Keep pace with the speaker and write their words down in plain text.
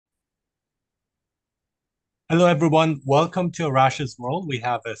Hello, everyone. Welcome to Arash's World. We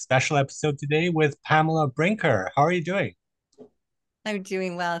have a special episode today with Pamela Brinker. How are you doing? I'm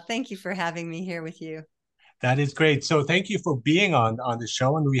doing well. Thank you for having me here with you. That is great. So, thank you for being on the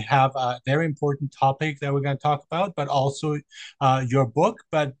show. And we have a very important topic that we're going to talk about, but also your book.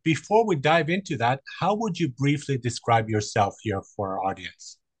 But before we dive into that, how would you briefly describe yourself here for our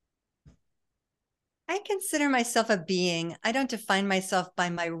audience? I consider myself a being. I don't define myself by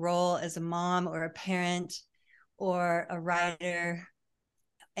my role as a mom or a parent or a writer.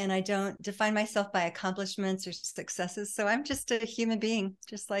 And I don't define myself by accomplishments or successes. So I'm just a human being,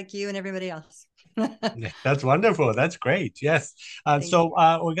 just like you and everybody else. Yeah, that's wonderful. That's great. Yes. Thank you.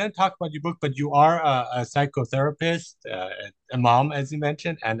 We're going to talk about your book, but you are a psychotherapist, a mom, as you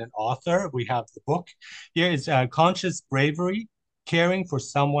mentioned, and an author. We have the book. Here is Conscious Bravery, Caring for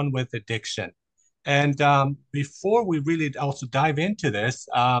Someone with Addiction. And before we really also dive into this,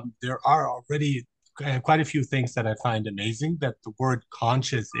 there are already quite a few things that I find amazing that the word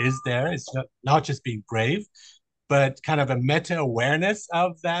conscious is there. It's not just being brave, but kind of a meta awareness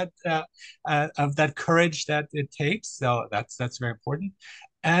of that courage that it takes. So that's very important,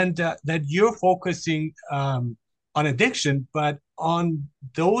 and that you're focusing on addiction, but on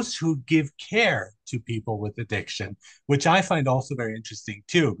those who give care to people with addiction, which I find also very interesting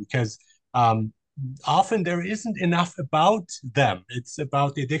too, because um, often there isn't enough about them. It's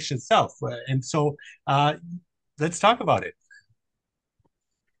about the addiction itself, and so uh, let's talk about it.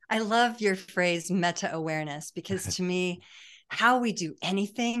 I love your phrase meta awareness because to me, how we do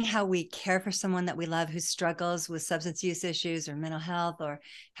anything, how we care for someone that we love who struggles with substance use issues or mental health, or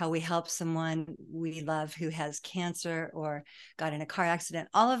how we help someone we love who has cancer or got in a car accident,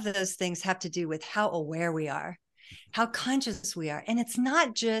 all of those things have to do with how aware we are, how conscious we are. And it's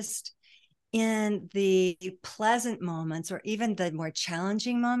not just in the pleasant moments or even the more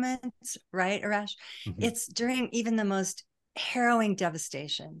challenging moments, right, Arash? Mhm. It's during even the most harrowing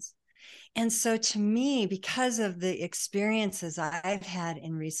devastations. And so, to me, because of the experiences I've had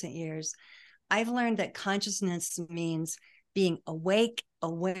in recent years, I've learned that consciousness means being awake,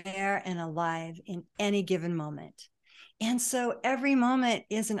 aware, and alive in any given moment. And so every moment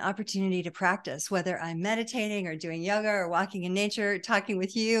is an opportunity to practice, whether I'm meditating or doing yoga or walking in nature, talking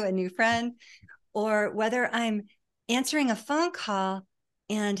with you, a new friend, or whether I'm answering a phone call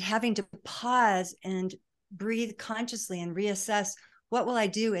and having to pause and breathe consciously and reassess what will I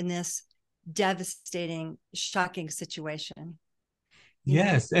do in this devastating, shocking situation, you know?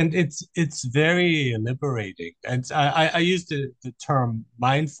 Yes, and it's very liberating. And I use the term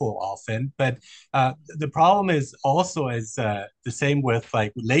mindful often, but the problem is also is the same with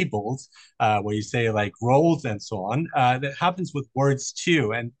like labels, where you say like roles and so on. That happens with words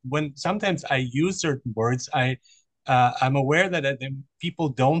too. And when sometimes I use certain words, I'm aware that people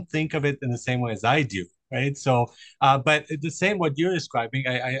don't think of it in the same way as I do. Right. So, but the same what you're describing,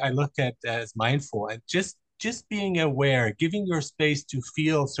 I look at as mindful and just being aware, giving your space to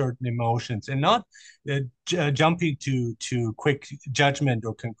feel certain emotions and not jumping to quick judgment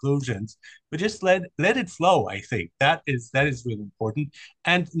or conclusions, but just let it flow. I think that is really important,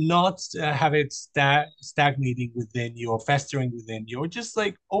 and not have it stagnating within you or festering within you, or just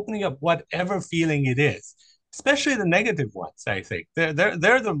like opening up whatever feeling it is. Especially the negative ones, I think they're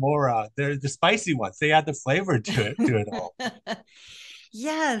the more they're the spicy ones. They add the flavor to it all.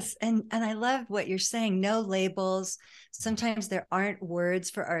 Yes, and I love what you're saying. No labels. Sometimes there aren't words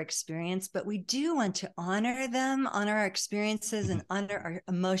for our experience, but we do want to honor them, honor our experiences, and honor our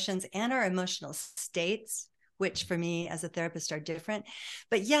emotions and our emotional states, which for me as a therapist are different.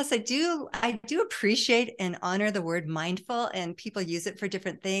 But yes, I do appreciate and honor the word mindful, and people use it for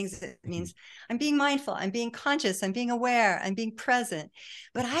different things. It means I'm being mindful, I'm being conscious, I'm being aware, I'm being present.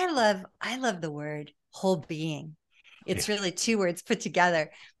 But I love the word whole being. Yeah. It's really two words put together.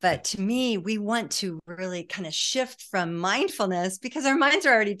 But to me, we want to really kind of shift from mindfulness because our minds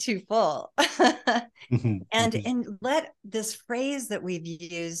are already too full. Mhm, mhm. And let this phrase that we've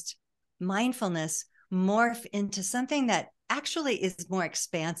used, mindfulness, morph into something that actually is more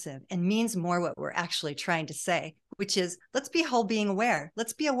expansive and means more what we're actually trying to say, which is let's be whole being aware.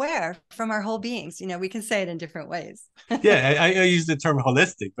 Let's be aware from our whole beings. We can say it in different ways. Yeah, I use the term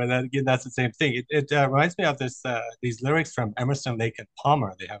holistic, but again, that's the same thing. It reminds me of these lyrics from Emerson, Lake and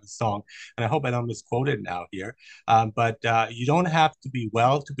Palmer. They have a song, and I hope I don't misquote it now here. But you don't have to be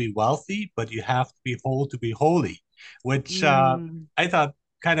well to be wealthy, but you have to be whole to be holy, which Mm, I thought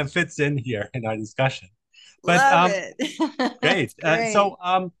kind of fits in here in our discussion. But love it. great. It's great.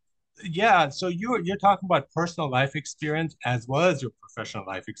 Yeah, so you're talking about personal life experience as well as your professional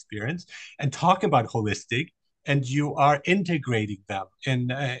life experience, and talking about holistic. and you are integrating them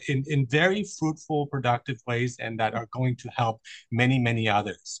in very fruitful, productive ways, and that are going to help many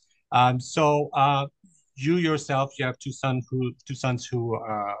others. So you yourself, you have two sons who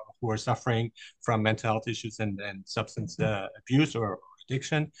are suffering from mental health issues and substance abuse or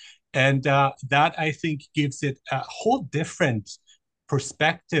addiction, and that I think gives it a whole different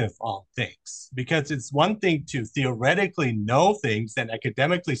perspective on things, because it's one thing to theoretically know things and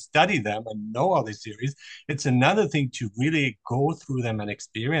academically study them and know all these theories. It's another thing to really go through them and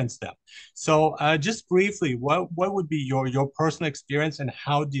experience them. So just briefly, what would be your personal experience, and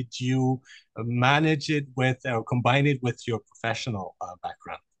how did you manage it with or combine it with your professional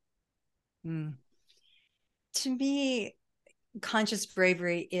background? Mm. To me, conscious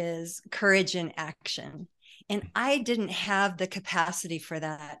bravery is courage in action. And I didn't have the capacity for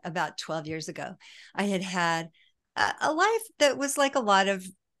that about 12 years ago. I had had a life that was like a lot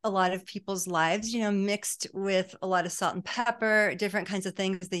of people's lives, mixed with a lot of salt and pepper, different kinds of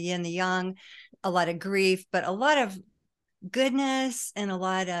things, the yin, the yang, a lot of grief, but a lot of goodness and a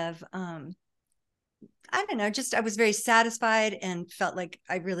lot of I don't know, just I was very satisfied and felt like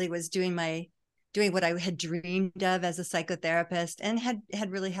I really was doing what I had dreamed of as a psychotherapist, and had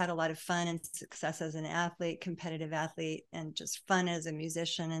really had a lot of fun and success as an athlete, competitive athlete, and just fun as a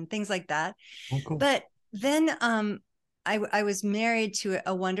musician and things like that. Oh, cool. But then I was married to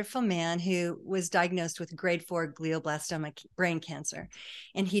a wonderful man who was diagnosed with grade 4 glioblastoma brain cancer,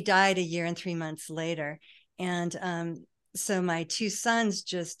 and he died a year and 3 months later. And so my two sons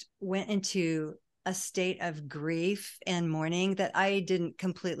just went into a state of grief and mourning that I didn't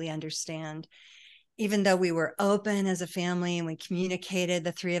completely understand, even though we were open as a family and we communicated,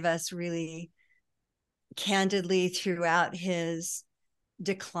 the three of us, really candidly throughout his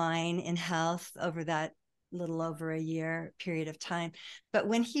decline in health over that little over a year period of time. But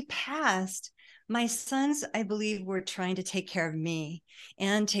when he passed, my sons, I believe, were trying to take care of me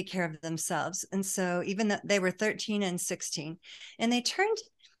and take care of themselves. And so even though they were 13 and 16, and they turned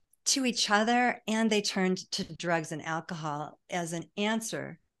to each other, and they turned to drugs and alcohol as an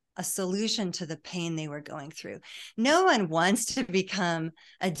answer, a solution to the pain they were going through. No one wants to become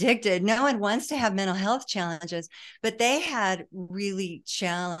addicted. No one wants to have mental health challenges, but they had really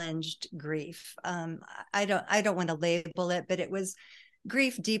challenged grief. I don't want to label it, but it was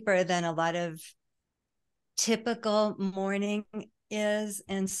grief deeper than a lot of typical mourning is.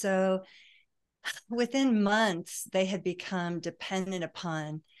 And so within months, they had become dependent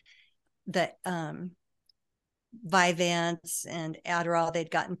upon the Vyvanse and Adderall they'd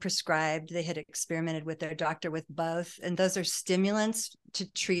gotten prescribed. They had experimented with their doctor with both. And those are stimulants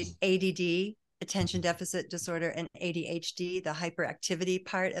to treat ADD, attention deficit disorder, and ADHD, the hyperactivity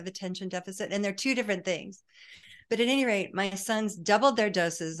part of attention deficit. And they're two different things. But at any rate, my sons doubled their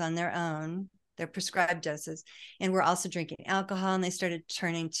doses on their own, their prescribed doses, and were also drinking alcohol. And they started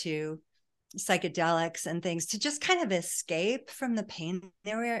turning to psychedelics and things to just kind of escape from the pain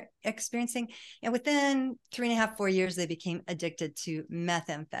they were experiencing. And within 3.5, 4 years, they became addicted to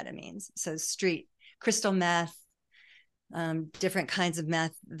methamphetamines. So street crystal meth, different kinds of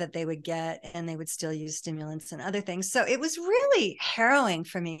meth that they would get, and they would still use stimulants and other things. So it was really harrowing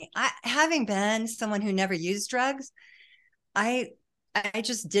for me. Having been someone who never used drugs, I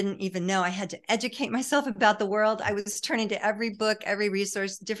just didn't even know. I had to educate myself about the world. I was turning to every book, every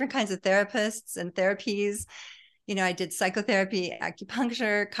resource, different kinds of therapists and therapies. I did psychotherapy,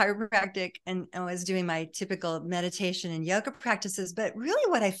 acupuncture, chiropractic, and I was doing my typical meditation and yoga practices. But really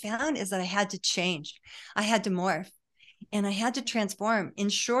what I found is that I had to change. I had to morph, and I had to transform in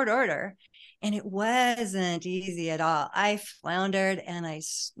short order. And it wasn't easy at all. I floundered and I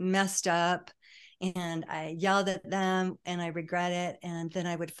messed up, and I yelled at them, and I regret it. And then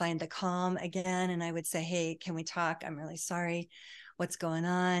I would find the calm again, and I would say, hey, can we talk? I'm really sorry. What's going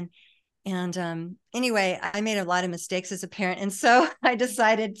on? And anyway, I made a lot of mistakes as a parent. And so I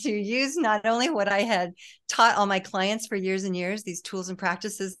decided to use not only what I had taught all my clients for years and years, these tools and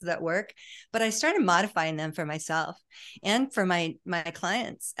practices that work, but I started modifying them for myself and for my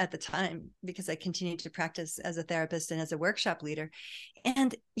clients at the time, because I continued to practice as a therapist and as a workshop leader.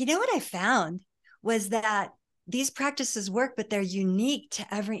 And you know what I found was that these practices work, but they're unique to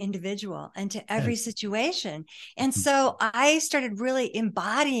every individual and to every situation. And so I started really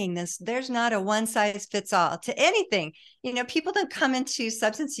embodying this. There's not a one size fits all to anything. People don't come into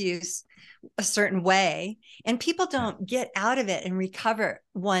substance use a certain way, and people don't get out of it and recover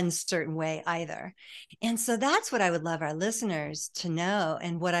one certain way either. And so that's what I would love our listeners to know,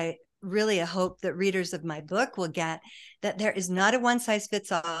 and what I really hope that readers of my book will get, that there is not a one size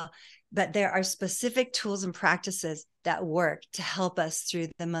fits all, but there are specific tools and practices that work to help us through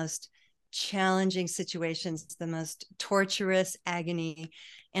the most challenging situations, the most torturous agony.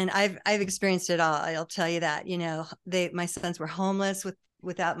 And I've experienced it all. I'll tell you that, my sons were homeless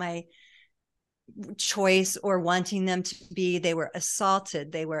without my choice or wanting them to be. They were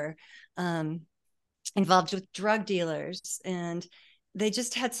assaulted. They were involved with drug dealers, and they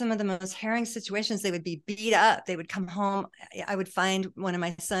just had some of the most harrowing situations. They would be beat up. They would come home. I would find one of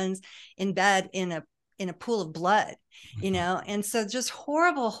my sons in bed in a pool of blood, and so just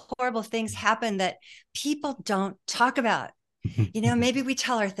horrible things happen that people don't talk about. Maybe we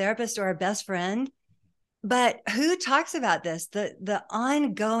tell our therapist or our best friend, but who talks about this? The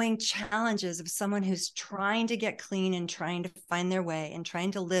ongoing challenges of someone who's trying to get clean and trying to find their way and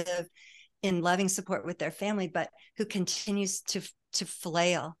trying to live in loving support with their family, but who continues to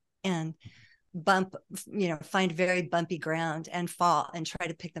flail and find very bumpy ground and fall and try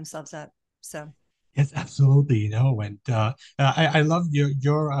to pick themselves up. So Yes, absolutely. And I love your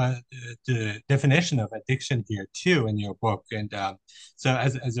the definition of addiction here too in your book. And so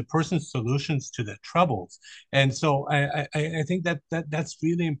as a person's solutions to the troubles. And so I think that's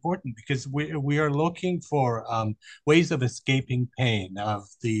really important, because we are looking for ways of escaping pain, of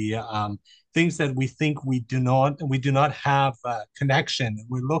the things that we think we do not have a connection.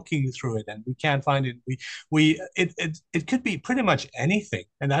 We're looking through it and we can't find it. It could be pretty much anything,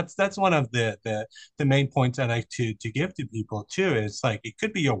 and that's one of the main points I like to give to people too. Is like, it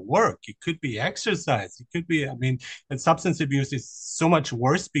could be your work, it could be exercise, it could be, and substance abuse is so much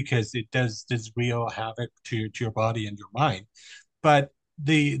worse because it does this real havoc to your body and your mind. But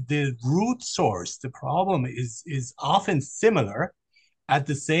the root source, the problem is often similar. At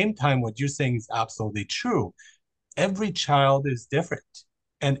the same time, what you're saying is absolutely true. Every child is different,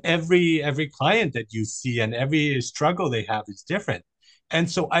 and every client that you see and every struggle they have is different. And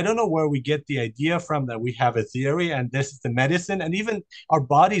so I don't know where we get the idea from that we have a theory and this is the medicine, and even our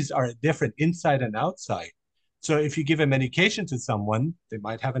bodies are different inside and outside. So if you give a medication to someone, they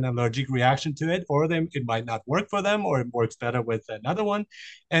might have an allergic reaction to it, or it might not work for them, or it works better with another one.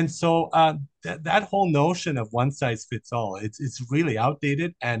 And so that whole notion of one size fits all, it's really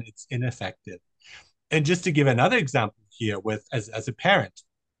outdated and it's ineffective. And just to give another example here, with as a parent,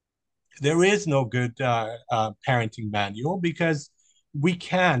 there is no good parenting manual, because we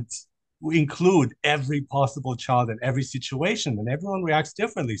can't include every possible child in every situation, and everyone reacts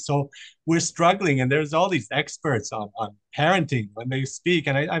differently. So we're struggling, and there's all these experts on parenting when they speak,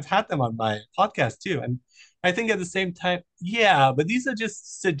 and I've had them on my podcast too. And I think at the same time, yeah, but these are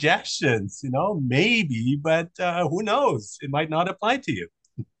just suggestions, maybe, but who knows? It might not apply to you.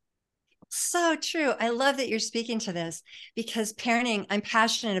 So true. I love that you're speaking to this, because parenting, I'm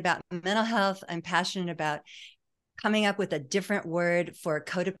passionate about mental health. I'm passionate about coming up with a different word for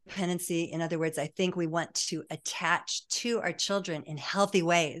codependency. In other words, I think we want to attach to our children in healthy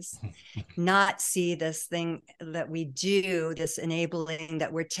ways, not see this thing that we do, this enabling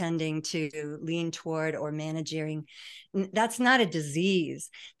that we're tending to lean toward or managing. That's not a disease.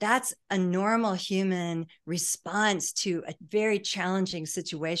 That's a normal human response to a very challenging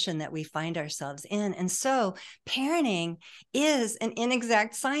situation that we find ourselves in. And so parenting is an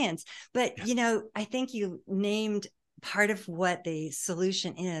inexact science. But, I think you named part of what the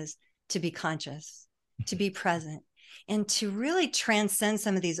solution is: to be conscious, to be present, and to really transcend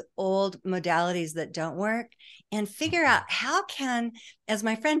some of these old modalities that don't work, and figure out how can, as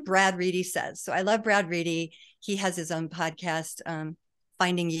my friend Brad Reedy says. So I love Brad Reedy. He has his own podcast,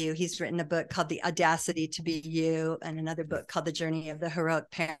 Finding You. He's written a book called The Audacity to Be You, and another book called The Journey of the Heroic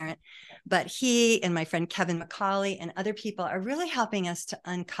Parent. But he and my friend Kevin McCauley and other people are really helping us to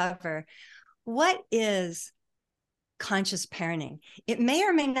uncover what is conscious parenting. It may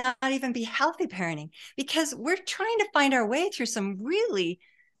or may not even be healthy parenting, because we're trying to find our way through some really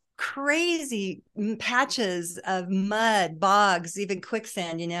crazy patches of mud, bogs, even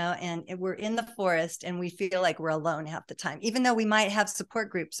quicksand, and we're in the forest and we feel like we're alone half the time, even though we might have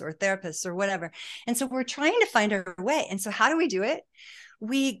support groups or therapists or whatever. And so we're trying to find our way. And so how do we do it?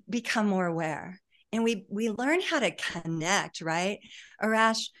 We become more aware, and we learn how to connect, right,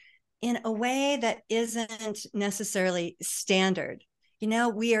 Arash, in a way that isn't necessarily standard.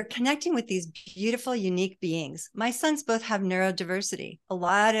 We are connecting with these beautiful, unique beings. My sons both have neurodiversity. A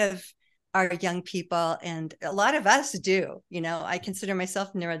lot of our young people, and a lot of us do, I consider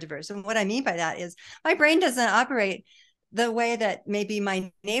myself neurodiverse. And what I mean by that is my brain doesn't operate the way that maybe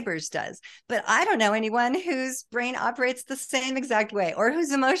my neighbors does, but I don't know anyone whose brain operates the same exact way or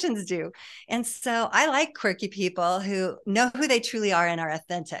whose emotions do. And so I like quirky people who know who they truly are and are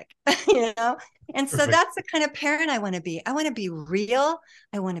authentic, you know? And so Perfect. that's the kind of parent I want to be. I want to be real.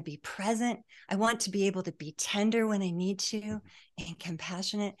 I want to be present. I want to be able to be tender when I need to and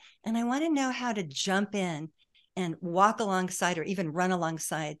compassionate. And I want to know how to jump in and walk alongside or even run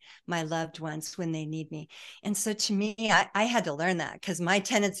alongside my loved ones when they need me. And so to me, I had to learn that because my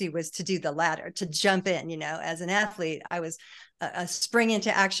tendency was to do the latter, to jump in. You know, as an athlete, I was a spring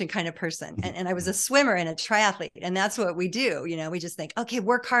into action kind of person. And I was a swimmer and a triathlete. And that's what we do. You know, we just think, okay,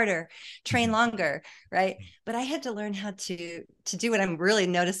 work harder, train longer, right? But I had to learn how to do what I'm really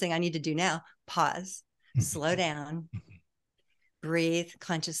noticing I need to do now: pause, slow down, breathe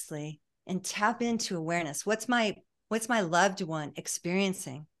consciously, and tap into awareness. What's my loved one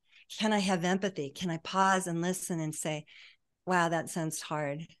experiencing? Can I have empathy? Can I pause and listen and say, wow, that sounds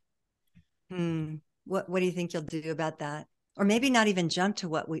hard. What do you think you'll do about that? Or maybe not even jump to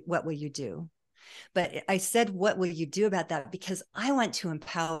what will you do? But I said, what will you do about that? Because I want to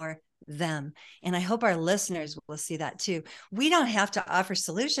empower them. And I hope our listeners will see that too. We don't have to offer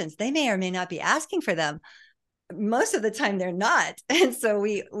solutions. They may or may not be asking for them. Most of the time they're not. And so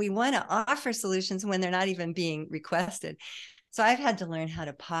we want to offer solutions when they're not even being requested. So I've had to learn how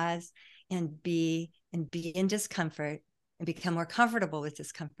to pause and be in discomfort and become more comfortable with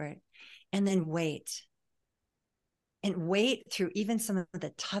discomfort, and then wait through even some of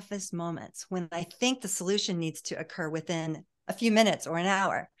the toughest moments when I think the solution needs to occur within a few minutes or an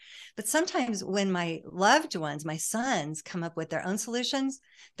hour. But sometimes when my loved ones, my sons, come up with their own solutions,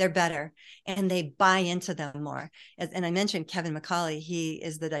 they're better and they buy into them more. And I mentioned Kevin McCauley. He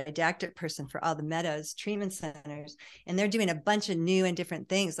is the didactic person for all the Meadows treatment centers. And they're doing a bunch of new and different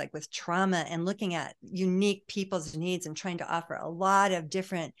things, like with trauma and looking at unique people's needs and trying to offer a lot of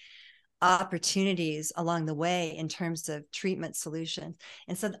different opportunities along the way in terms of treatment solutions.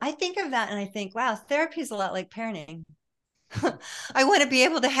 And so I think of that and I think, wow, therapy is a lot like parenting. I want to be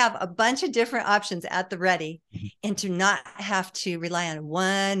able to have a bunch of different options at the ready and to not have to rely on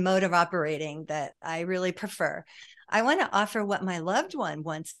one mode of operating that I really prefer. I want to offer what my loved one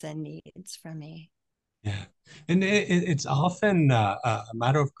wants and needs from me. Yeah, and it's often a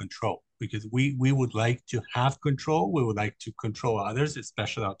matter of control because we would like to have control. We would like to control others,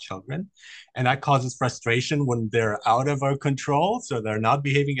 especially our children, and that causes frustration when they're out of our control. So they're not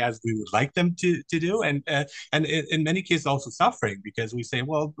behaving as we would like them to do, and in many cases also suffering because we say,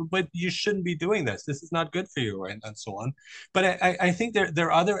 well, but you shouldn't be doing this. This is not good for you, and so on. But I think there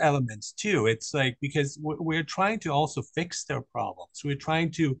are other elements too. It's like because we're trying to also fix their problems. We're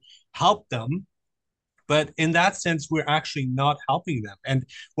trying to help them, but in that sense we're actually not helping them. And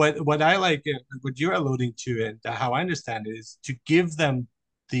what I like, what you're alluding to and how I understand it, is to give them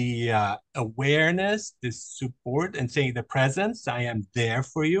the awareness, the support, and saying the presence, I am there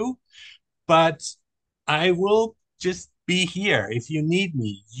for you, but I will just be here if you need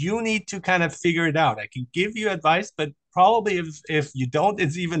me. You need to kind of figure it out. I can give you advice, but probably if you don't,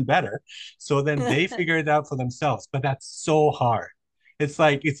 it's even better. So then they figure it out for themselves. But that's so hard. It's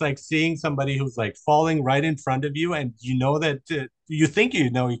like seeing somebody who's like falling right in front of you, and you know that you think you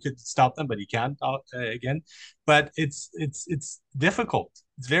know you could stop them, but you can't again. But it's difficult.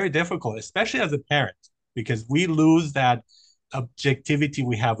 It's very difficult, especially as a parent, because we lose that objectivity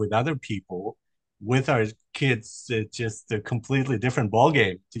we have with other people. With our kids, it's just a completely different ball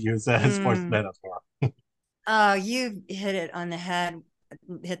game, to use a sports metaphor. Oh, you hit it on the head,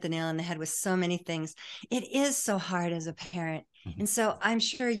 hit the nail on the head with so many things. It is so hard as a parent. And so I'm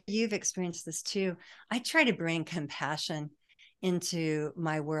sure you've experienced this too. I try to bring compassion into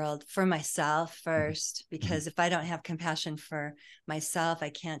my world for myself first, because if I don't have compassion for myself, I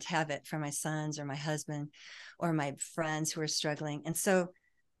can't have it for my sons or my husband or my friends who are struggling. And so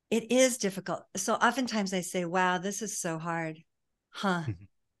it is difficult. So oftentimes I say, wow, this is so hard. Huh.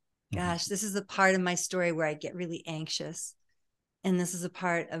 Gosh, this is the part of my story where I get really anxious. And this is a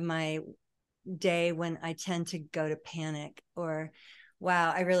part of my day when I tend to go to panic, or,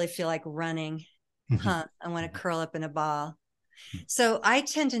 wow, I really feel like running. Huh. I want to curl up in a ball. So I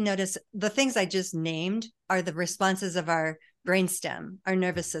tend to notice the things I just named are the responses of our brainstem, our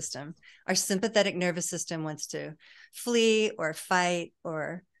nervous system. Our sympathetic nervous system wants to flee or fight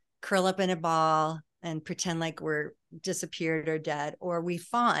or curl up in a ball and pretend like we're disappeared or dead, or we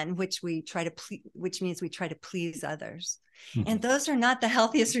fawn, which means we try to please others. And those are not the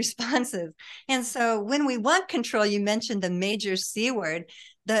healthiest responses. And so when we want control, you mentioned the major C word,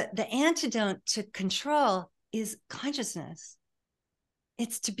 the antidote to control is consciousness.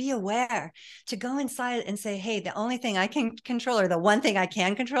 It's to be aware, to go inside and say, hey, the only thing I can control, or the one thing I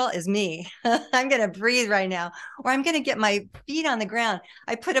can control, is me. I'm going to breathe right now, or I'm going to get my feet on the ground.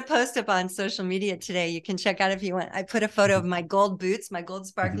 I put a post up on social media today. You can check out if you want. I put a photo of my gold boots, my gold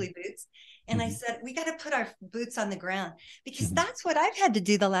sparkly boots. And I said, we got to put our boots on the ground, because that's what I've had to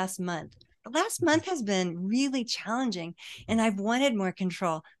do the last month. The last month has been really challenging, and I've wanted more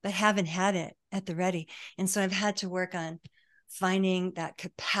control, but haven't had it at the ready. And so I've had to work on finding that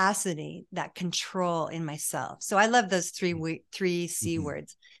capacity, that control in myself. So I love those three C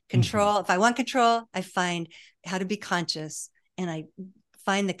words. Control. If I want control, I find how to be conscious, and I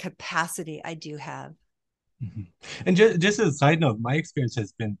find the capacity I do have. And just as a side note, my experience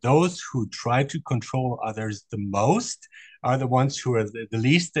has been those who try to control others the most are the ones who are the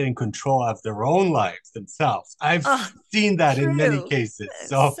least in control of their own lives themselves. I've seen that in many True. cases.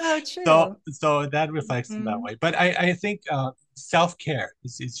 So true. So that reflects in that way. But I think self-care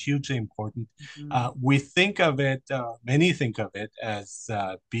is hugely important. We think of it, many think of it as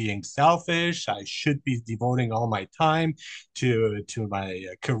being selfish. I should be devoting all my time to my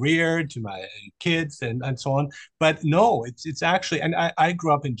career, to my kids, and so on. But no, it's actually, and I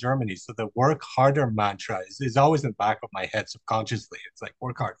grew up in Germany, so the work harder mantra is always in the back of my head subconsciously. It's like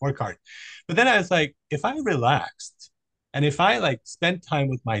work hard, work hard. But then I was like, if I relaxed and if I like spent time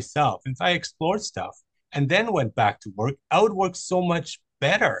with myself, if I explored stuff and then went back to work, I would work so much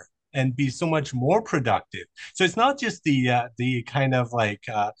better and be so much more productive. So it's not just the kind of like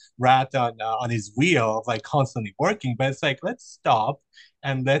rat on his wheel of like constantly working, but it's like let's stop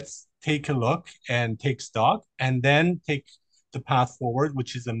and let's take a look and take stock and then take the path forward,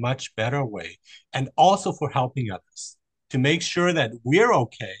 which is a much better way. And also for helping others to make sure that we're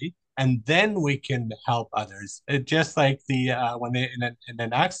okay. And then we can help others. Just like the when they in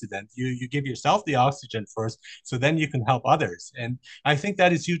an accident, you give yourself the oxygen first, so then you can help others. And I think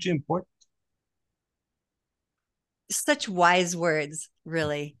that is hugely important. Such wise words,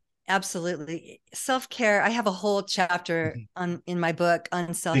 really. Absolutely. Self-care. I have a whole chapter on in my book on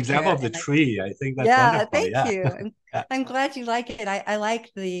The example self-care. of the tree, I think that's Yeah, wonderful. thank Yeah. you. I'm, Yeah. I'm glad you like it. I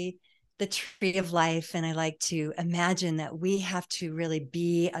like the tree of life, and I like to imagine that we have to really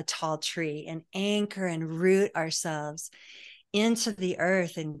be a tall tree and anchor and root ourselves into the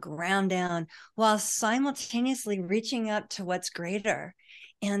earth and ground down, while simultaneously reaching up to what's greater.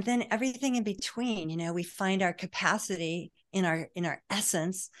 And then everything in between, we find our capacity in our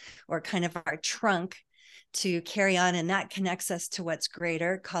essence, or kind of our trunk, to carry on, and that connects us to what's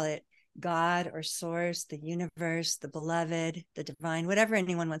greater. Call it God or source, the universe, the beloved, the divine, whatever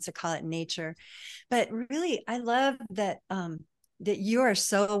anyone wants to call it, nature. But really, I love that you are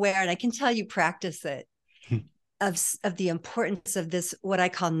so aware, and I can tell you practice it, of the importance of this, what I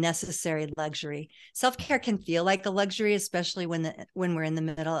call necessary luxury. Self-care can feel like a luxury, especially when we're in the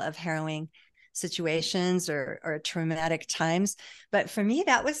middle of harrowing situations or traumatic times. But for me,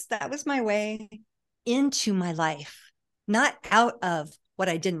 that was my way into my life, not out of what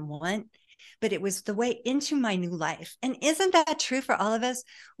I didn't want, but it was the way into my new life. And isn't that true for all of us?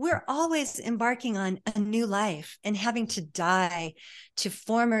 We're always embarking on a new life and having to die to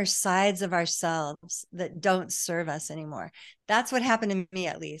former sides of ourselves that don't serve us anymore. That's what happened to me,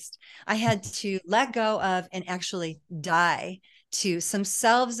 at least. I had to let go of and actually die to some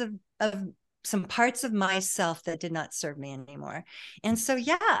selves of some parts of myself that did not serve me anymore. And so,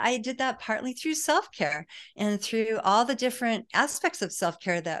 yeah, I did that partly through self-care and through all the different aspects of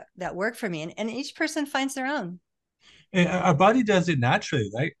self-care that work for me. And each person finds their own. Our body does it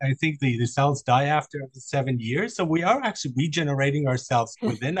naturally, right? I think the cells die after 7 years. So we are actually regenerating ourselves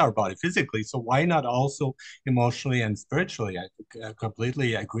within our body physically. So why not also emotionally and spiritually? I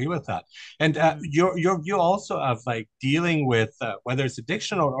completely agree with that. And your view also of like dealing with whether it's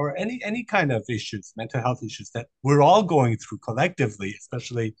addiction or any kind of issues, mental health issues that we're all going through collectively,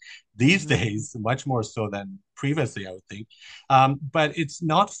 especially these days, much more so than previously, I would think. But it's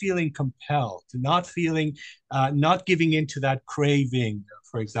not feeling compelled, not giving into that craving,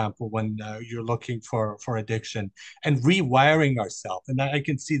 for example, when you're looking for addiction, and rewiring ourselves. And I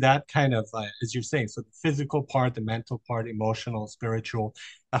can see that kind of, as you're saying, so the physical part, the mental part, emotional, spiritual,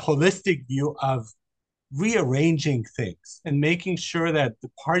 a holistic view of rearranging things and making sure that the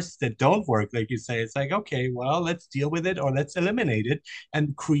parts that don't work, like you say, it's like, okay, well, let's deal with it or let's eliminate it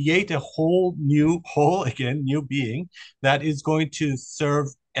and create a whole new being that is going to serve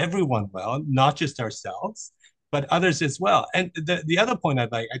everyone well, not just ourselves, but others as well. And the other point I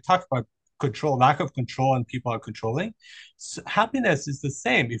talked about control, lack of control, and people are controlling. So happiness is the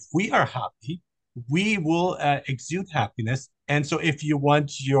same. If we are happy, we will exude happiness. And so if you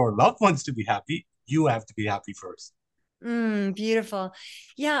want your loved ones to be happy, you have to be happy first. Beautiful.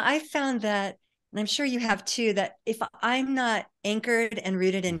 Yeah, I found that, and I'm sure you have too, that if I'm not anchored and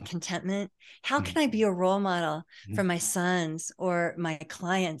rooted in contentment, how can I be a role model for my sons or my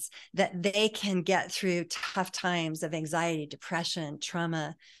clients that they can get through tough times of anxiety, depression,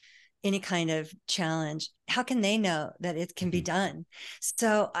 trauma, any kind of challenge? How can they know that it can be done?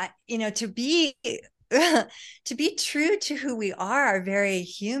 So to be to be true to who we are, our very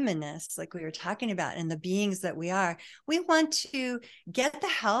humanness, like we were talking about, and the beings that we are, we want to get the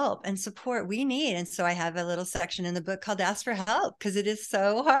help and support we need. And so I have a little section in the book called Ask for Help, because it is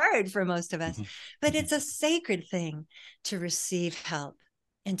so hard for most of us. But it's a sacred thing to receive help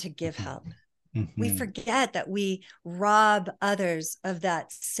and to give help. We forget that we rob others of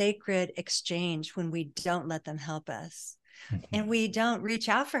that sacred exchange when we don't let them help us, and we don't reach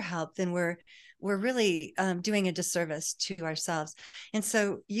out for help. Then we're really doing a disservice to ourselves. And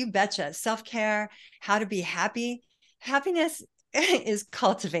so, you betcha, self-care, how to be happy. Happiness is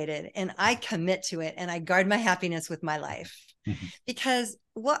cultivated, and I commit to it, and I guard my happiness with my life. Because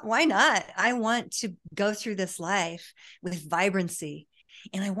why not? I want to go through this life with vibrancy,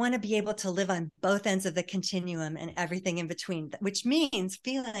 and I want to be able to live on both ends of the continuum and everything in between, which means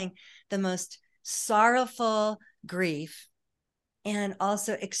feeling the most sorrowful grief and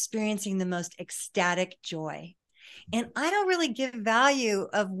also experiencing the most ecstatic joy. And I don't really give value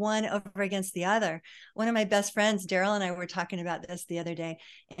of one over against the other. One of my best friends, Daryl, and I were talking about this the other day,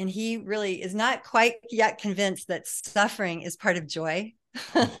 and he really is not quite yet convinced that suffering is part of joy.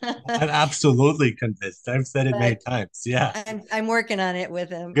 I'm absolutely convinced. I've said it many times. Yeah. I'm working on it with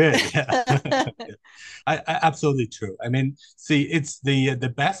him. Good. Yeah. Absolutely true. I mean, see, it's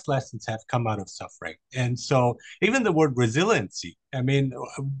the best lessons have come out of suffering. And so even the word resiliency, I mean,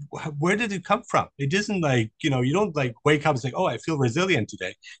 where did it come from? It isn't like, you don't like wake up and say, oh, I feel resilient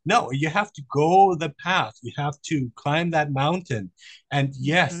today. No, you have to go the path. You have to climb that mountain. And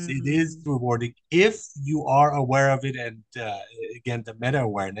yes, it is rewarding if you are aware of it. And again, the meta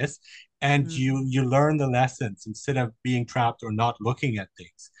awareness, and you learn the lessons instead of being trapped or not looking at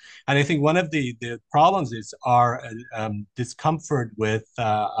things. And I think one of the problems is our discomfort with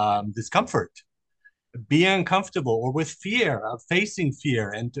discomfort, being uncomfortable, or with fear of facing fear.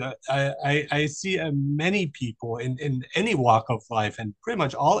 And I see many people in any walk of life and pretty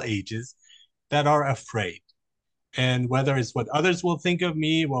much all ages that are afraid. And whether it's what others will think of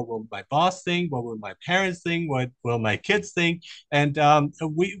me, what will my boss think, what will my parents think, what will my kids think, and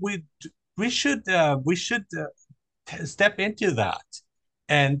we should step into that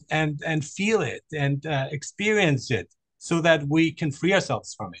and feel it and experience it so that we can free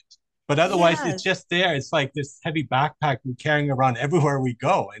ourselves from it. But otherwise, it's Yes. just there. It's like this heavy backpack we're carrying around everywhere we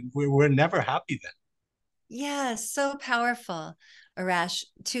go, and we're never happy then. Yeah, so powerful, Arash.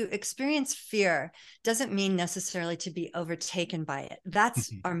 To experience fear doesn't mean necessarily to be overtaken by it.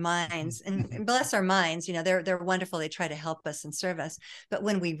 That's our minds, and bless our minds. They're wonderful. They try to help us and serve us. But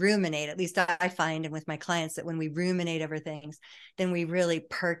when we ruminate, at least I find, and with my clients, that when we ruminate over things, then we really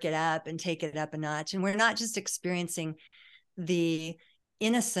perk it up and take it up a notch. And we're not just experiencing the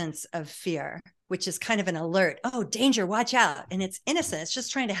innocence of fear, which is kind of an alert. Oh, danger, watch out. And it's innocent. It's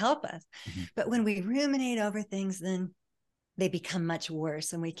just trying to help us. But when we ruminate over things, then they become much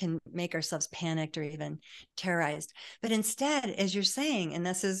worse, and we can make ourselves panicked or even terrorized. But instead, as you're saying, and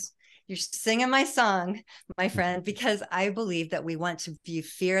you're singing my song, my friend, because I believe that we want to view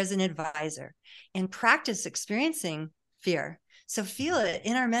fear as an advisor and practice experiencing fear. So feel it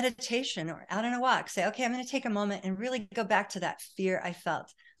in our meditation or out on a walk. Say, okay, I'm going to take a moment and really go back to that fear I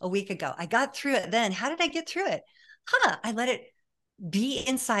felt a week ago. I got through it then. How did I get through it? I let it be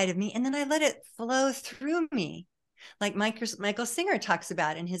inside of me, and then I let it flow through me. Like Michael Singer talks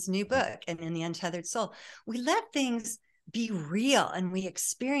about in his new book and in The Untethered Soul. We let things be real, and we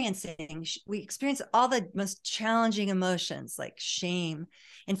experience all the most challenging emotions like shame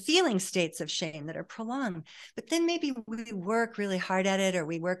and feeling states of shame that are prolonged. But then maybe we work really hard at it, or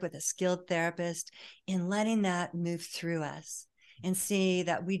we work with a skilled therapist in letting that move through us and see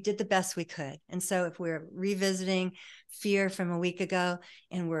that we did the best we could. And so if we're revisiting fear from a week ago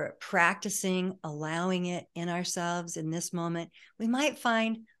and we're practicing allowing it in ourselves in this moment, we might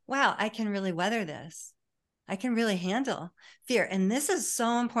find, wow, I can really weather this. I can really handle fear. And this is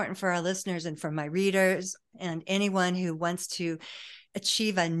so important for our listeners and for my readers and anyone who wants to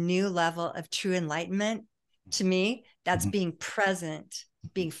achieve a new level of true enlightenment. To me, that's being present,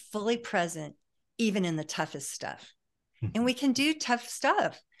 being fully present, even in the toughest stuff. And we can do tough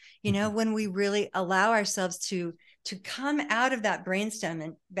stuff, when we really allow ourselves to come out of that brainstem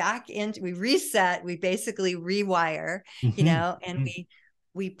and back into, we reset, we basically rewire, and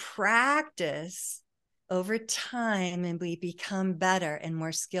we practice over time, and we become better and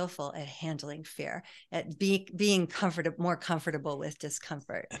more skillful at handling fear, at being more comfortable with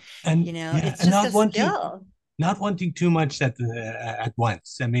discomfort. And You know, yeah, it's and just a skill. not wanting too much at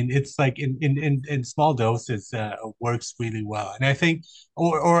once. I mean, it's like in small doses works really well. And I think,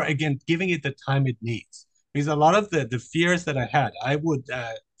 or again, giving it the time it needs. Because a lot of the fears that I had, I would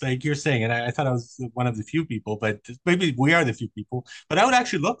like you're saying, and I thought I was one of the few people, but maybe we are the few people. But I would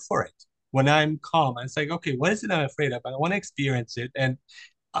actually look for it when I'm calm. It's like, okay, what is it I'm afraid of? I want to experience it, and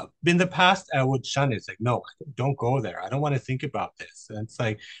in the past I would shun it. It's like, no, don't go there. I don't want to think about this. And it's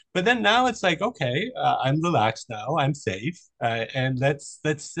like, but then now it's like, okay, I'm relaxed now. I'm safe, and let's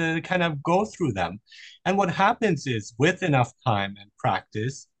kind of go through them. And what happens is, with enough time and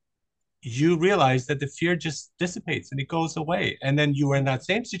practice, you realize that the fear just dissipates and it goes away. And then you are in that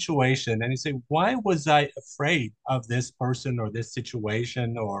same situation, and you say, why was I afraid of this person or this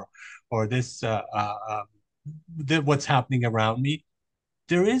situation or this what's happening around me?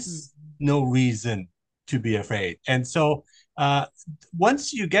 There is no reason to be afraid. And so uh,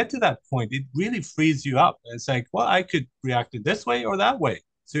 once you get to that point, it really frees you up. It's like, well, I could react in this way or that way.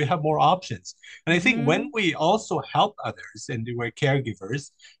 So you have more options. And I think when Mm-hmm. we also help others and we're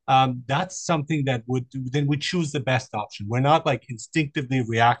caregivers, that's something that would then we choose the best option. We're not like instinctively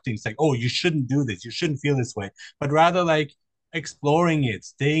reacting, it's like, oh, you shouldn't do this, you shouldn't feel this way, but rather like exploring it,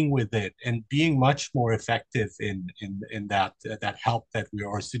 staying with it, and being much more effective in that help that we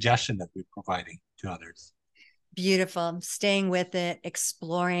or suggestion that we're providing to others. Beautiful. Staying with it,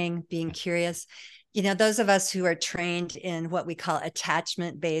 exploring, being curious. You know, those of us who are trained in what we call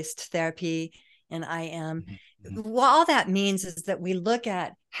attachment based therapy, and I am, Mm-hmm. well, all that means is that we look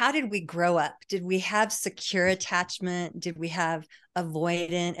at how did we grow up? Did we have secure attachment? Did we have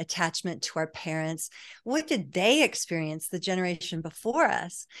avoidant attachment to our parents? What did they experience the generation before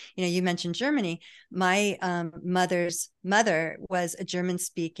us? You know, you mentioned Germany. My mother's mother was a German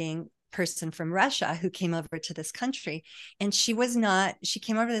speaking person from Russia who came over to this country. And she came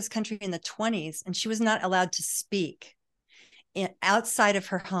over to this country in the 20s, and she was not allowed to speak outside of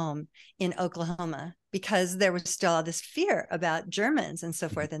her home in Oklahoma because there was still all this fear about Germans and so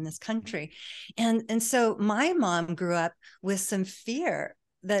forth in this country. And so my mom grew up with some fear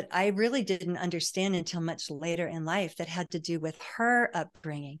that I really didn't understand until much later in life, that had to do with her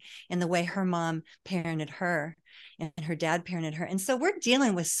upbringing and the way her mom parented her and her dad parented her. And so we're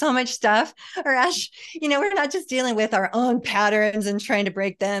dealing with so much stuff, Arash. You know, we're not just dealing with our own patterns and trying to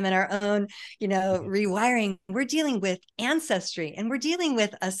break them and our own, you know, rewiring. We're dealing with ancestry, and we're dealing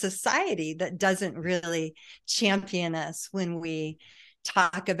with a society that doesn't really champion us when we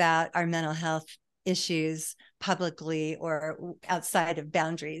talk about our mental health issues publicly or outside of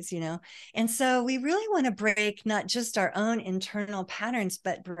boundaries, you know. And so we really want to break not just our own internal patterns,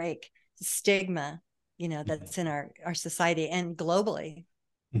 but break stigma, you know, that's in our society and globally.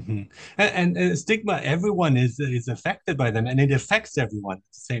 Mm-hmm. And stigma, everyone is affected by them, and it affects everyone at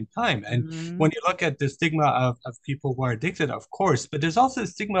the same time. And when Mm-hmm. you look at the stigma of people who are addicted, of course, but there's also the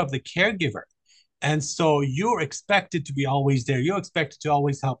stigma of the caregiver. And so you're expected to be always there. You're expected to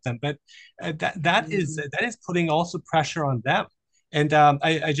always help them, but that is putting also pressure on them. And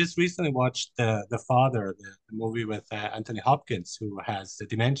I just recently watched the Father, the movie with Anthony Hopkins, who has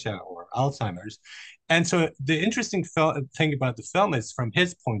dementia or Alzheimer's. And so the interesting thing about the film is from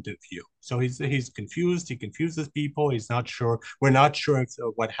his point of view. So he's confused. He confuses people. He's not sure. We're not sure if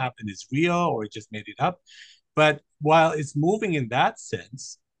what happened is real or he just made it up. But while it's moving in that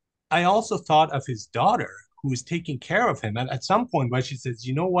sense, I also thought of his daughter who is taking care of him. And at some point where she says,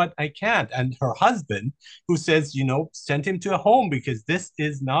 you know what, I can't. And her husband who says, you know, send him to a home because this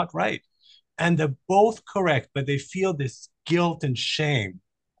is not right. And they're both correct, but they feel this guilt and shame.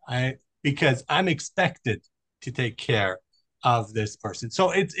 Because I'm expected to take care of this person.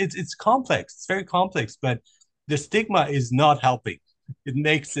 So it's complex. It's very complex, but the stigma is not helping. It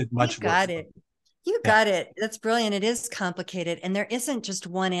makes it You much worse. got it. You Yeah. got it. That's brilliant. It is complicated, and there isn't just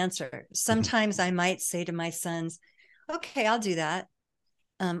one answer. Mhm. Sometimes I might say to my sons, okay, I'll do that.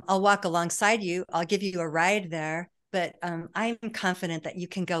 I'll walk alongside you. I'll give you a ride there, but I'm confident that you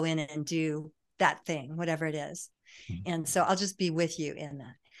can go in and do that thing, whatever it is. And so I'll just be with you in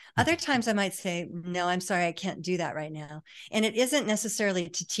that. Other times I might say, no, I'm sorry, I can't do that right now. And it isn't necessarily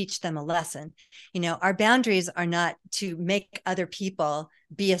to teach them a lesson. You know, our boundaries are not to make other people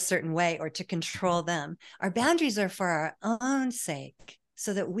be a certain way or to control them. Our boundaries are for our own sake,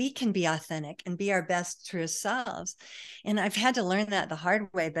 so that we can be authentic and be our best true selves. And I've had to learn that the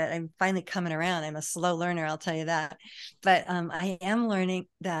hard way, but I'm finally coming around. I'm a slow learner, I'll tell you that. But I am learning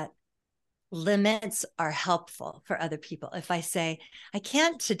that limits are helpful for other people. If I say, I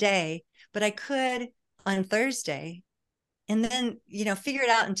can't today, but I could on Thursday, and then, figure it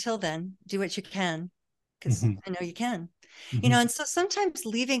out until then. Do what you can, because Hmm. I know you can. Hmm. And so sometimes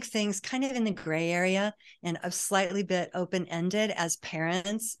leaving things kind of in the gray area and a slightly bit open-ended as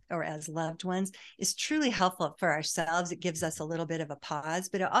parents or as loved ones is truly helpful for ourselves. It gives us a little bit of a pause,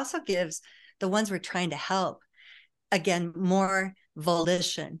 but it also gives the ones we're trying to help, again, more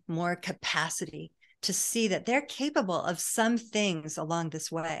volition, more capacity to see that they're capable of some things along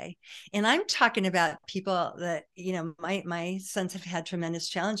this way. And I'm talking about people that, my sons have had tremendous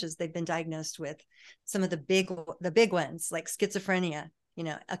challenges. They've been diagnosed with some of the big ones, like schizophrenia,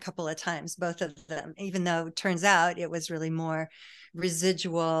 a couple of times, both of them, even though it turns out it was really more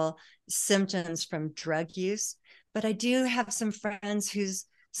residual symptoms from drug use. But I do have some friends whose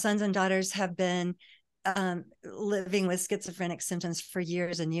sons and daughters have been living with schizophrenic symptoms for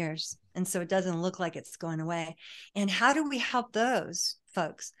years and years. And so it doesn't look like it's going away. And how do we help those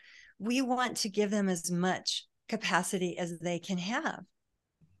folks? We want to give them as much capacity as they can have,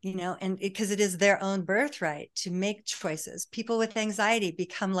 and because it is their own birthright to make choices. People with anxiety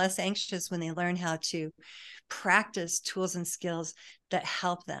become less anxious when they learn how to practice tools and skills that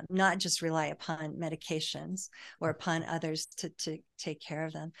help them, not just rely upon medications or upon others to take care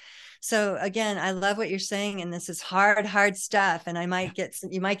of them. So again, I love what you're saying, and this is hard stuff. And you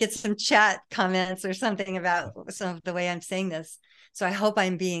might get some chat comments or something about some of the way I'm saying this. So I hope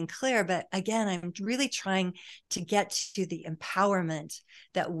I'm being clear, but again, I'm really trying to get to the empowerment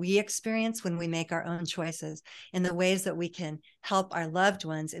that we experience when we make our own choices and the ways that we can help our loved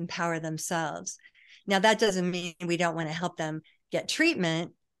ones empower themselves. Now, that doesn't mean we don't want to help them get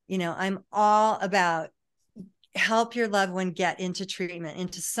treatment. I'm all about help your loved one get into treatment,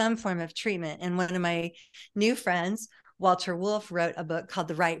 into some form of treatment. And one of my new friends, Walter Wolf, wrote a book called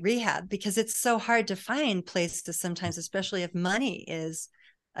The Right Rehab, because it's so hard to find places sometimes, especially if money is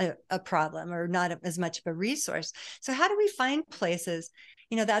a problem or not as much of a resource. So how do we find places?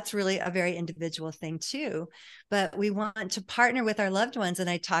 That's really a very individual thing too. But we want to partner with our loved ones. And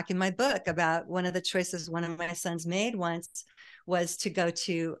I talk in my book about one of the choices one of my sons made once was to go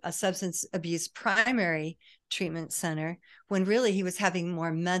to a substance abuse primary treatment center when really he was having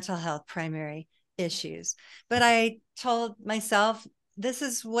more mental health primary issues. But I told myself, this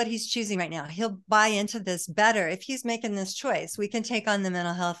is what he's choosing right now. He'll buy into this better if he's making this choice. We can take on the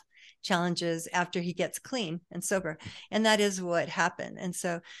mental health challenges after he gets clean and sober. And that is what happened. And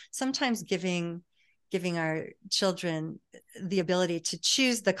so sometimes giving our children the ability to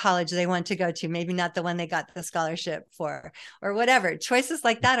choose the college they want to go to, maybe not the one they got the scholarship for or whatever, choices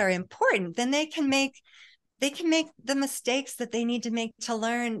like that are important. Then they can make the mistakes that they need to make to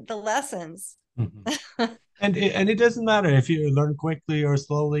learn the lessons. Hmm. And it doesn't matter if you learn quickly or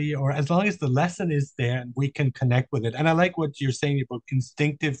slowly, or as long as the lesson is there and we can connect with it. And I like what you're saying about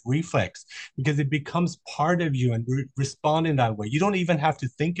instinctive reflex, because it becomes part of you and respond in that way. You don't even have to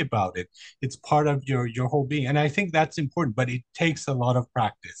think about it. It's part of your whole being. And I think that's important, but it takes a lot of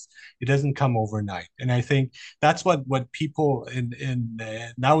practice. It doesn't come overnight. And I think that's what people in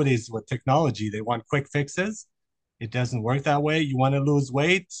nowadays with technology, they want quick fixes. It doesn't work that way. You want to lose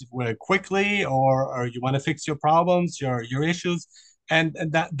weight quickly, or you want to fix your problems, your issues, and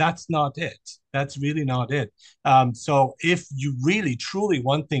that's not it. That's really not it. So if you really truly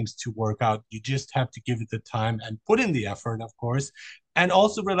want things to work out, you just have to give it the time and put in the effort, of course, and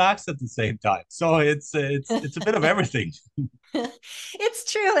also relax at the same time. So it's a bit of everything.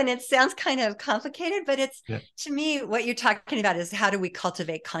 It's true, and it sounds kind of complicated, but it's, Yeah. to me, what you're talking about is how do we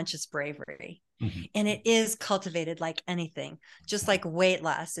cultivate conscious bravery. Mhm. And it is cultivated like anything, just like weight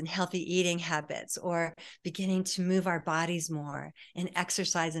loss and healthy eating habits, or beginning to move our bodies more and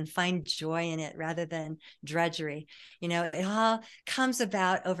exercise and find joy in it rather than drudgery. It all comes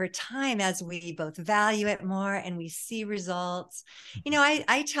about over time as we both value it more and we see results.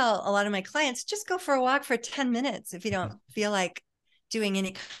 I tell a lot of my clients, just go for a walk for 10 minutes. If you don't feel like doing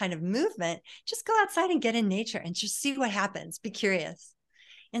any kind of movement, just go outside and get in nature and just see what happens. Be curious.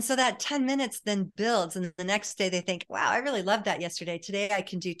 And so that 10 minutes then builds. And the next day they think, wow, I really loved that yesterday. Today I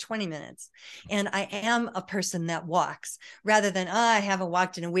can do 20 minutes. And I am a person that walks rather than, I haven't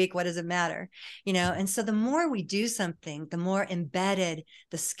walked in a week. What does it matter? And so the more we do something, the more embedded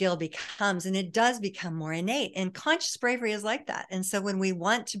the skill becomes. And it does become more innate. And conscious bravery is like that. And so when we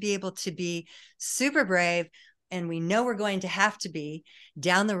want to be able to be super brave, and we know we're going to have to be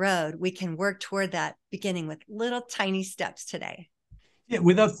down the road, we can work toward that beginning with little tiny steps today. Yeah,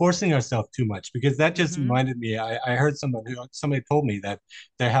 without forcing ourselves too much, because that just Mm-hmm. reminded me. I heard somebody told me that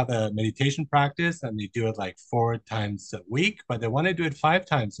they have a meditation practice and they do it like 4 times a week, but they want to do it 5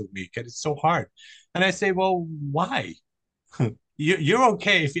 times a week, and it's so hard. And I say, well, why? you're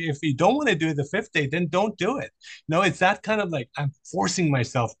okay. If you don't want to do it the fifth day, then don't do it. No, it's that kind of like I'm forcing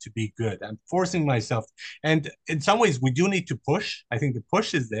myself to be good. I'm forcing myself. And in some ways we do need to push. I think the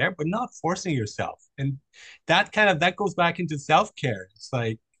push is there, but not forcing yourself. And that goes back into self-care. It's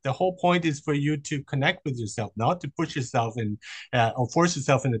like the whole point is for you to connect with yourself, not to push yourself in or force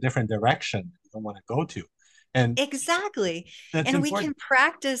yourself in a different direction you don't want to go to. And Exactly. that's And we can important.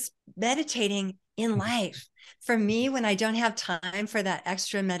 practice meditating in life. For me, when I don't have time for that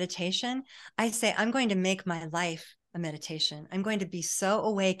extra meditation, I say, I'm going to make my life a meditation. I'm going to be so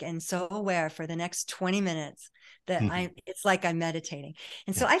awake and so aware for the next 20 minutes that it's like I'm meditating.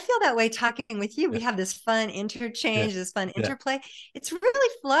 And so Yeah, I feel that way talking with you. yeah, We have this fun yeah, interchange, this fun yeah. interplay. It's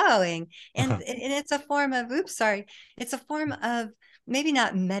really flowing. And, Uh-huh. and it's a form of, oops, sorry, it's a form of maybe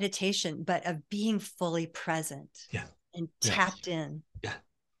not meditation, but of being fully present Yeah, and yes, tapped in. yeah.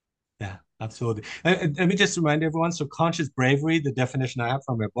 Yeah, absolutely. And let me just remind everyone, so conscious bravery, the definition I have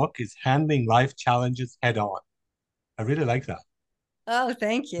from my book is handling life challenges head on. I really like that. Oh,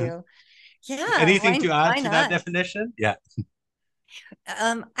 thank you. Yeah, Anything to add why to that not? definition? Yeah.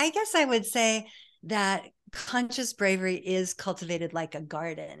 I guess I would say that conscious bravery is cultivated like a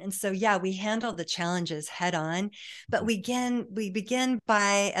garden. And so yeah, we handle the challenges head on, but we begin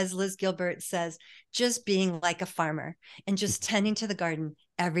by, as Liz Gilbert says, just being like a farmer and just tending to the garden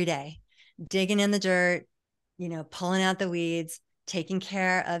every day, digging in the dirt, pulling out the weeds, taking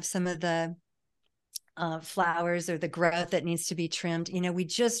care of some of the flowers or the growth that needs to be trimmed. We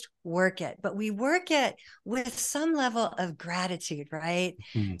just work it, but we work it with some level of gratitude, right?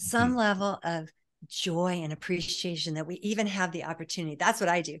 Mhm. Some level of joy and appreciation that we even have the opportunity. That's what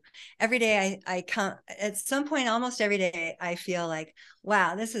I do every day. I come at some point, almost every day, I feel like,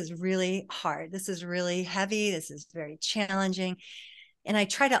 wow, this is really hard. This is really heavy. This is very challenging. And I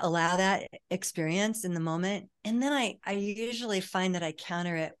try to allow that experience in the moment. And then I usually find that I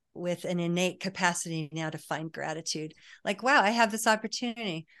counter it with an innate capacity now to find gratitude. Like, wow, I have this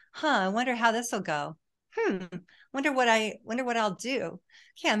opportunity. I wonder how this will go. Wonder what I'll do.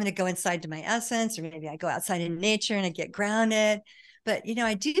 Okay, I'm going to go inside to my essence, or maybe I go outside in nature and I get grounded. But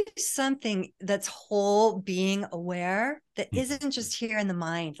I do something that's whole being aware that isn't just here in the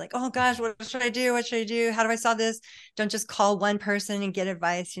mind, like, oh gosh, what should I do? What should I do? How do I solve this? Don't just call one person and get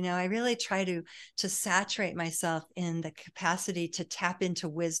advice. I really try to saturate myself in the capacity to tap into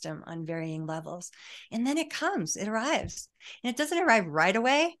wisdom on varying levels. And then it arrives. And it doesn't arrive right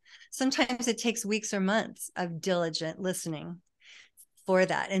away. Sometimes it takes weeks or months of diligent listening for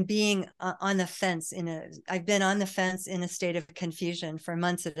that, and being on the fence I've been on the fence in a state of confusion for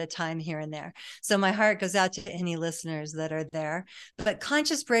months at a time here and there. So my heart goes out to any listeners that are there. But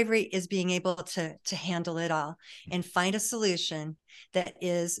conscious bravery is being able to handle it all and find a solution that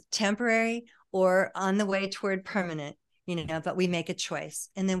is temporary or on the way toward permanent. But we make a choice,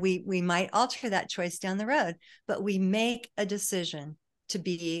 and then we might alter that choice down the road, but we make a decision to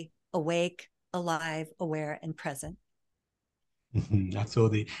be awake, alive, aware, and present.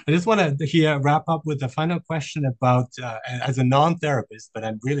 Absolutely. I just want to here wrap up with a final question about, as a non-therapist, but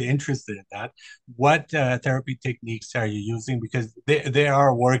I'm really interested in that. What therapy techniques are you using? Because they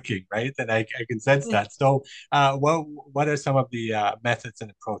are working, right? And I can sense that. So, what are some of the methods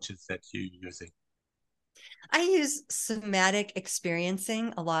and approaches that you're using? I use somatic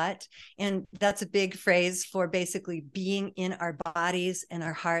experiencing a lot. And that's a big phrase for basically being in our bodies and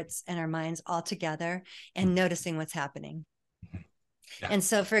our hearts and our minds all together and noticing what's happening. Yeah. And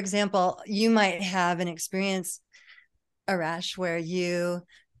so, for example, you might have an experience, Arash, where you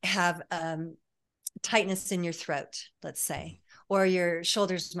have tightness in your throat, let's say, or your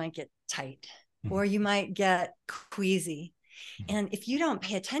shoulders might get tight, or you might get queasy. And if you don't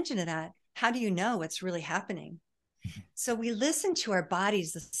pay attention to that, how do you know what's really happening? So we listen to our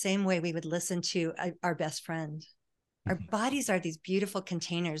bodies the same way we would listen to our best friend. Our bodies are these beautiful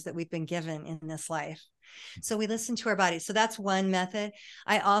containers that we've been given in this life. So we listen to our bodies. So that's one method.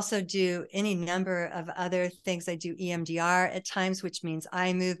 I also do any number of other things. I do EMDR at times, which means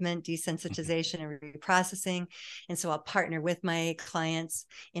eye movement, desensitization, and reprocessing. And so I'll partner with my clients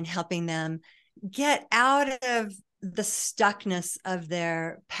in helping them get out of the stuckness of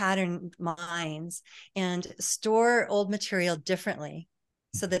their pattern minds and store old material differently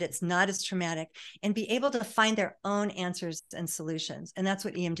so that it's not as traumatic, and be able to find their own answers and solutions. And that's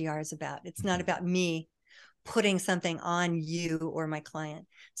what EMDR is about. It's not about me putting something on you or my client.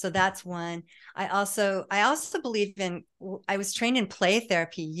 So that's one. I also believe in, I was trained in play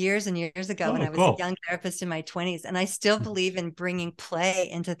therapy years and years ago when Oh, I was a cool. young therapist in my 20s, and I still believe in bringing play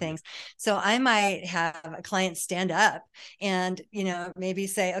into things. So I might have a client stand up and, maybe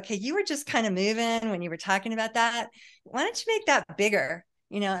say, okay, you were just kind of moving when you were talking about that. Why don't you make that bigger?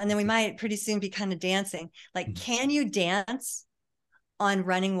 And then we might pretty soon be kind of dancing. Like, can you dance on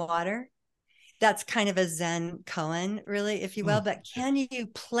running water? That's kind of a Zen koan, really, if you will. Oh, But can you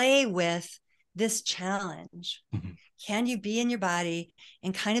play with this challenge? mhm. Can you be in your body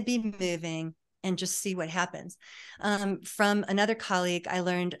and kind of be moving and just see what happens? From another colleague, I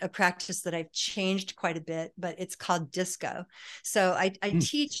learned a practice that I've changed quite a bit, but it's called disco. So I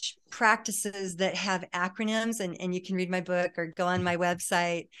teach practices that have acronyms, and you can read my book or go on my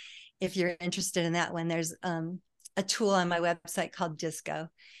website if you're interested in that one. There's a tool on my website called Disco,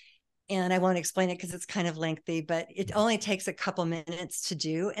 and I won't explain it because it's kind of lengthy, but it only takes a couple minutes to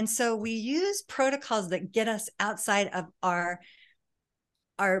do. And so we use protocols that get us outside of our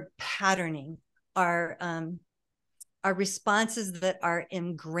patterning, our responses that are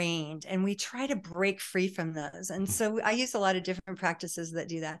ingrained, and we try to break free from those. And so I use a lot of different practices that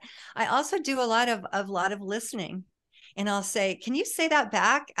do that. I also do a lot of listening, and I'll say, can you say that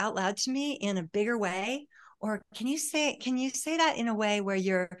back out loud to me in a bigger way? Or can you say that in a way where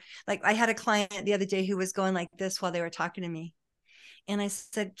you're like, I had a client the other day who was going like this while they were talking to me. And I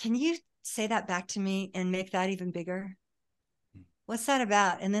said, can you say that back to me and make that even bigger? What's that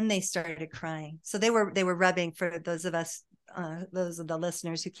about? And then they started crying. So they were rubbing, for those of us, those of the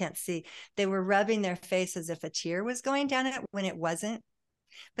listeners who can't see, they were rubbing their face as if a tear was going down it when it wasn't,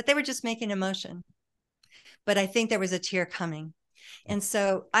 but they were just making emotion. But I think there was a tear coming. And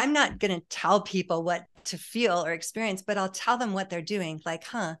so I'm not going to tell people what to feel or experience, but I'll tell them what they're doing. Like,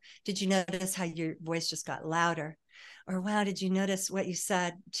 did you notice how your voice just got louder? Or, wow, did you notice what you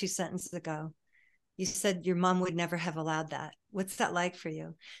said 2 sentences ago? You said your mom would never have allowed that. What's that like for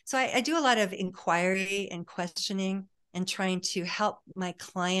you? So I do a lot of inquiry and questioning and trying to help my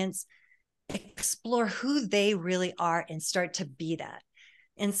clients explore who they really are and start to be that.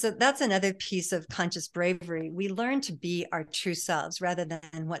 And so that's another piece of conscious bravery. We learn to be our true selves rather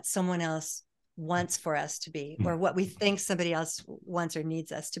than what someone else wants for us to be, or what we think somebody else wants or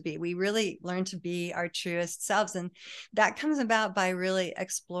needs us to be. We really learn to be our truest selves. And that comes about by really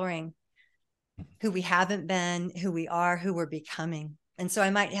exploring who we haven't been, who we are, who we're becoming. And so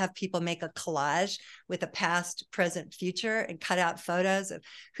I might have people make a collage with a past, present, future, and cut out photos of,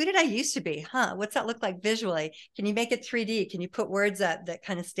 who did I used to be? What's that look like visually? Can you make it 3D? Can you put words up that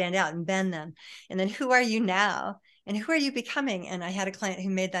kind of stand out and bend them? And then, who are you now? And who are you becoming? And I had a client who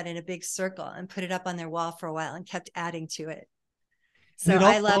made that in a big circle and put it up on their wall for a while and kept adding to it. And So it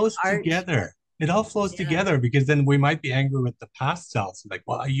all I love flows art. together. It all flows Yeah. together because then we might be angry with the past selves. Like,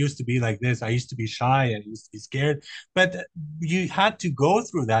 well, I used to be like this. I used to be shy. I used to be scared. But you had to go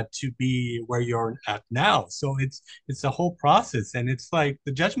through that to be where you're at now. So it's a whole process. And it's like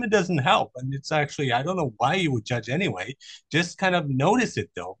the judgment doesn't help. And it's actually, I don't know why you would judge anyway. Just kind of notice it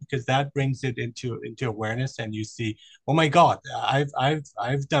though, because that brings it into awareness and you see, oh my God,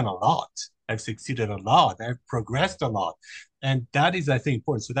 I've done a lot. I've succeeded a lot. I've progressed a lot, and that is, I think,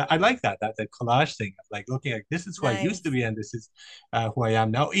 important. So that I like that collage thing of like looking like this is who I used to Nice. be and this is who I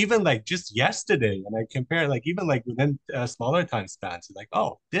am now. Even like just yesterday, and I compare like even like within smaller time spans, like,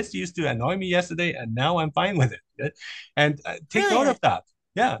 oh, this used to annoy me yesterday and now I'm fine with it. And take note of Brilliant. that.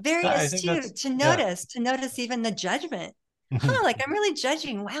 Yeah, Very I think that's astute to yeah. notice even the judgment. Like, I'm really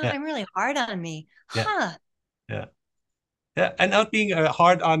judging. Wow, Yeah, I'm really hard on me. yeah, Huh. yeah. Yeah, and not being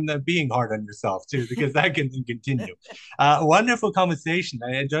hard on being hard on yourself too, because that can continue. Wonderful conversation.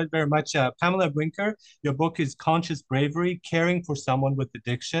 I enjoyed very much. Pamela Brinker, your book is Conscious Bravery, Caring for Someone with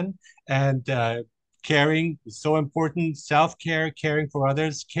Addiction. And caring is so important. Self-care, caring for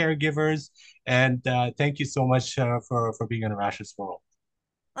others, caregivers. And thank you so much for being on Rash's World.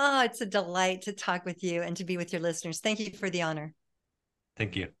 Oh, it's a delight to talk with you and to be with your listeners. Thank you for the honor.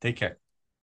 Thank you. Take care.